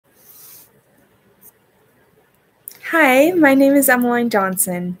Hi, my name is Emaline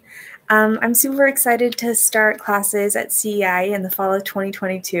Johnson. I'm super excited to start classes at CEI in the fall of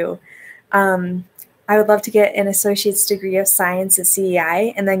 2022. I would love to get an associate's degree of science at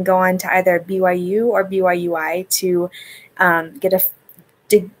CEI and then go on to either BYU or BYUI to get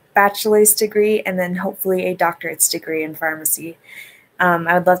a bachelor's degree and then hopefully a doctorate's degree in pharmacy.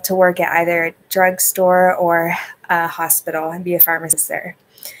 I would love to work at either a drugstore or a hospital and be a pharmacist there.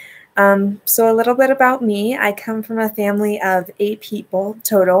 So a little bit about me. I come from a family of 8 people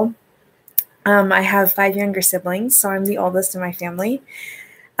total. I have 5 younger siblings, so I'm the oldest in my family.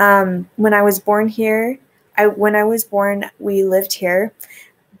 When I was born here, we lived here,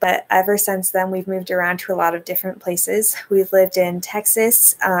 but ever since then, we've moved around to a lot of different places. We've lived in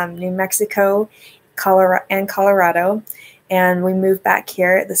Texas, New Mexico, Colorado, and we moved back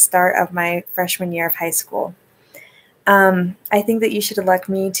here at the start of my freshman year of high school. I think that you should elect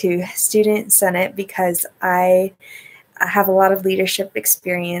me to Student Senate because I have a lot of leadership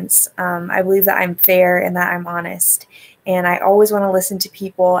experience. I believe that I'm fair and that I'm honest. And I always want to listen to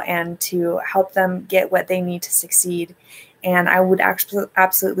people and to help them get what they need to succeed. And I would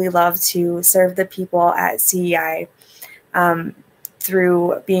absolutely love to serve the people at CEI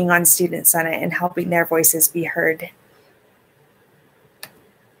through being on Student Senate and helping their voices be heard.